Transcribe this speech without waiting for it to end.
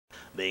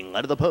being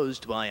led to the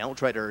post by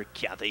outrider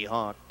Kathy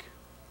Hawk.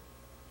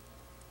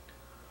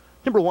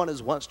 Number 1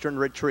 is Western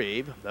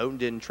Retrieve,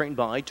 owned and trained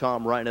by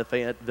Tom Ryan of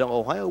Fayetteville,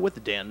 Ohio,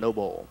 with Dan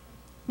Noble.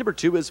 Number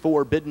 2 is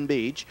Forbidden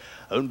Beach,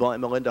 owned by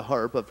Melinda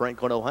Harp of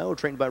Franklin, Ohio,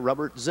 trained by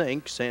Robert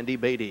Zink, Sandy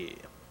Beatty.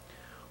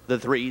 The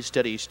 3,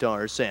 Steady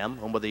Star Sam,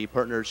 owned by the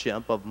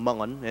partnership of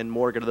Mullen and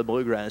Morgan of the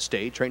Bluegrass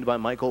State, trained by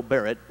Michael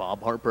Barrett,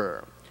 Bob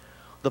Harper.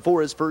 The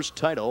 4 is First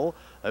Title,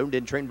 owned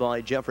and trained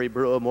by Jeffrey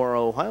Brewer,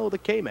 Ohio, the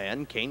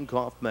K-Man, Kane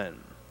Kaufman.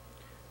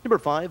 Number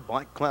 5,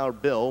 Black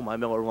Cloud Bill, my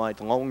Miller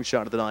Lite long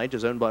shot of the night,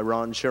 is owned by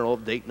Ron Sherrill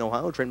of Dayton,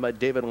 Ohio, trained by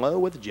David Lowe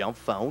with Jeff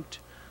Fount.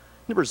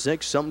 Number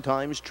 6,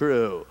 Sometimes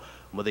True,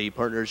 with the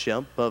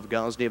partnership of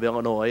Gosney of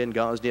Illinois and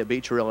Gosney of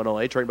Beecher,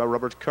 Illinois, trained by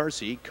Robert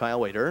Carsey,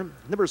 Kyle Wader.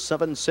 Number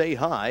 7, Say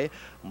Hi,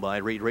 by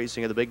Reed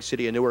Racing of the big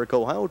city of Newark,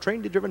 Ohio,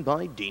 trained and driven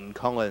by Dean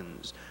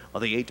Collins.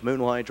 On the 8,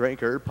 Moonlight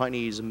Raker,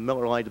 Piney's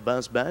Miller Lite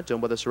Best Bet,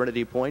 owned by the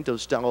Serenity Point of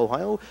Stell,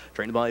 Ohio,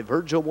 trained by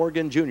Virgil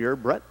Morgan Jr.,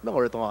 Brett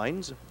Miller at the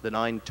lines. The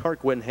 9,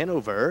 Tarquin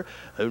Hanover,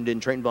 owned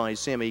and trained by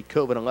Sammy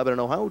Coven, 11 in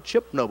Ohio,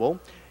 Chip Noble.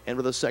 And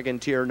with the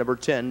second tier, number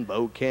 10,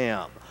 Bo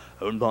Cam,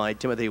 owned by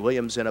Timothy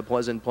Williamson of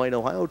Pleasant Plain,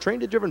 Ohio,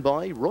 trained and driven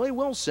by Roy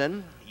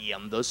Wilson,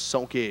 Yam the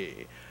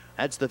Sulky.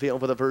 That's the field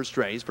for the first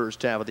race.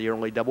 First half of the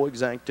early double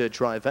exact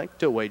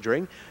trifecta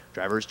wagering.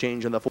 Drivers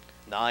change in the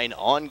 9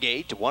 on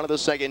gate, 1 of the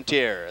second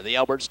tier. The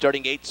Albert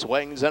starting gate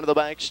swings into the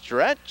back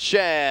stretch,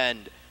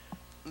 and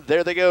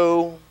there they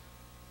go.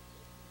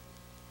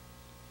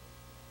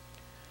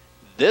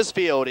 This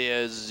field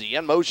is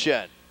in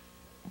motion.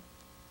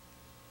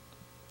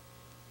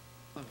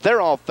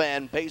 They're all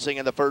fan pacing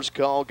in the first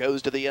call.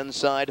 Goes to the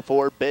inside.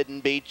 Forbidden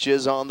Beach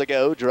is on the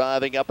go.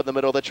 Driving up in the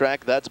middle of the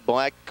track. That's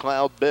Black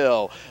Cloud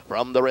Bill.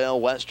 From the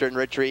rail, Western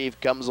Retrieve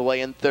comes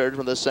away in third.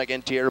 From the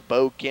second tier,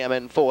 Bo Cam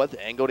in fourth.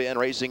 Angled in,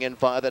 racing in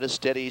 5. That is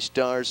Steady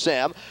Star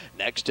Sam.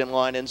 Next in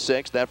line in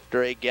 6th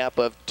after a gap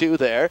of 2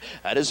 there.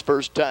 At his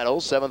first title.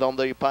 7th on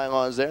the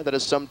pylons there. That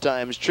is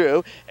Sometimes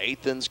True.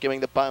 8th in skimming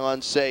the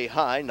pylons, Say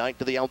Hi. 9th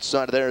to the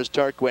outside of there is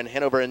Tarquin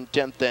Hanover in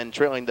 10th and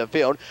trailing the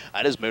field.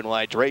 That is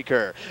Moonlight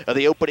Raker.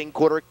 The opening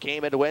quarter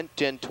came and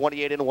went in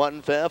 28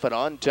 1/5, and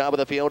on top of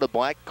the field, a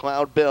Black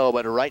Cloud Bill,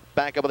 but right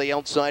back up on the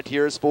outside,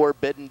 here's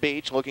Forbidden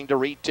Beach, looking to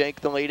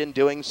retake the lead and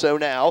doing so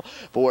now.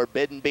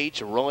 Forbidden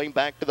Beach rolling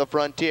back to the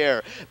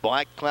frontier.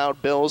 Black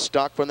Cloud Bill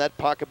stock from that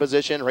pocket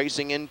position,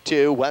 racing in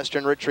 2.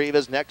 Western Retrieve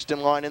is next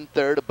in line in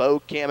 3rd, Bo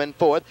Cam in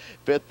 4th.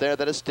 5th there,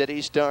 that is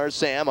Steady Star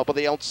Sam. Up on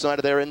the outside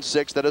of there in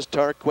 6th, that is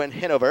Tarquin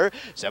Hanover.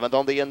 7th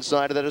on the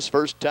inside, that is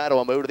First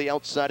Title. A move to the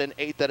outside in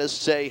 8th, that is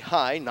Say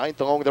Hi. 9th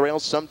along the rail,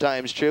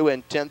 Sometimes True,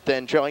 and 10th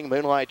and trailing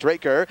Moonlight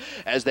Raker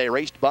as they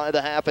raced by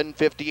the half in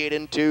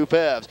 58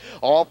 2/5.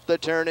 Off the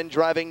turn and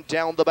driving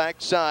down the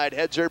backside.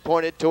 Heads are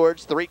pointed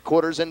towards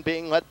 3/4 and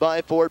being led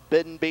by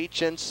Forbidden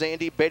Beach and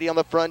Sandy Beatty on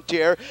the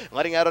frontier.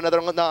 Letting out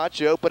another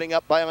notch, opening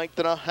up by a length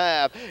and a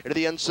half. Into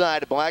the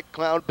inside, Black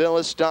Cloud Bill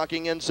is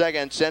stalking in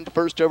second. Sent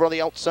first over on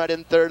the outside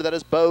in third. That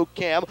is Bo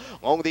Cam.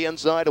 Along the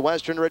inside,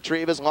 Western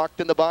Retrieve is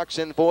locked in the box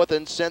in fourth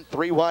and sent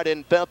 3 wide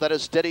in fifth. That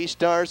is Steady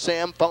Star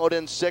Sam, followed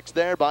in sixth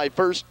there by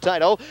First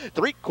Title.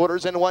 3/4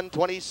 and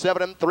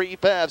 127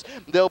 3/5.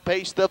 They'll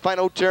pace the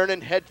final turn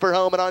and head for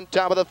home, and on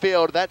top of the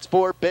field, that's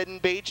Forbidden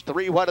Beach.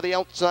 3 wide of the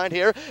outside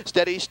here.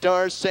 Steady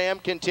Star Sam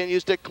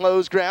continues to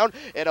close ground,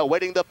 and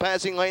awaiting the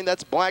passing lane,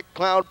 that's Black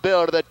Cloud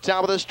Bill to the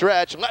top of the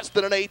stretch. Less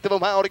than an eighth of a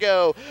mile to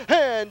go,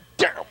 and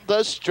down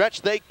the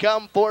stretch they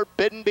come.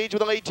 Forbidden Beach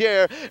with a lead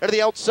here. And to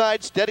the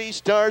outside, Steady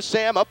Star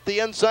Sam. Up the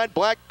inside,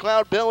 Black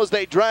Cloud Bill as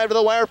they drive to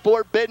the wire.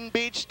 Forbidden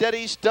Beach,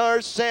 Steady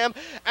Star Sam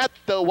at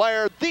the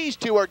wire. These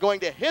two are going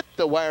to hit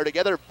the wire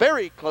together.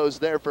 Very close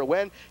there for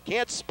win.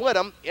 Can't split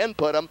them,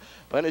 input them.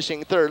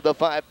 Finishing third, the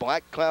 5,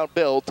 Black Cloud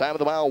Bill. Time of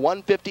the mile,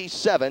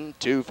 1:57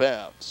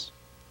 2/5.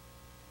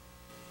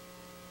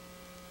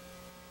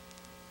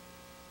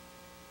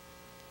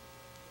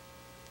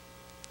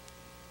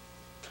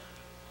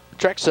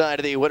 Trackside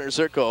of the winner's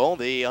circle,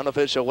 the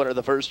unofficial winner of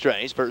the first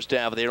race. First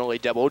half of the early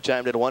double,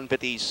 timed at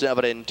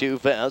 1:57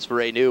 2/5 for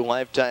a new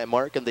lifetime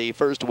mark and the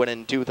first win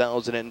in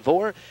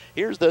 2004.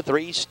 Here's the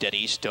 3,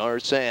 Steady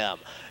Star Sam.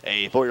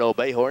 A 4-year-old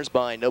bay horse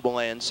by Noble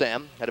and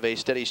Sam, out of a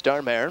Steady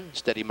Star mare,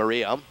 Steady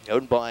Maria,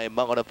 owned by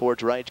Mullen of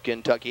Fort Wright,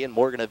 Kentucky, and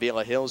Morgan of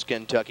Villa Hills,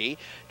 Kentucky.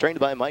 Trained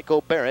by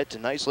Michael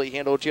Barrett, nicely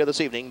handled here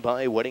this evening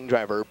by winning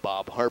driver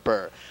Bob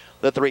Harper.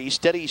 The 3,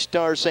 Steady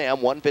Star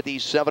Sam,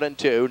 1:57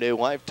 2, new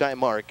lifetime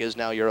mark, is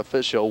now your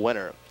official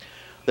winner.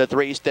 The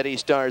 3, Steady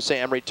Star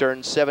Sam,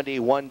 returns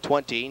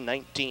 $71.20,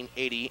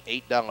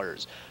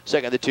 $19.88.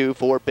 Second, the 2,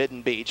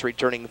 Forbidden Beach,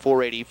 returning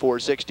 $4.80,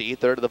 $4.60.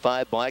 Third of the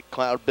 5, Black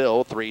Cloud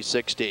Bill,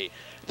 $3.60.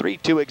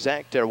 3-2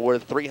 exact are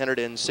worth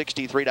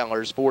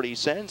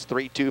 $363.40.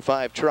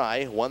 3-2-5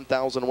 try,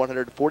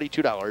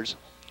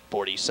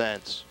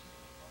 $1,142.40.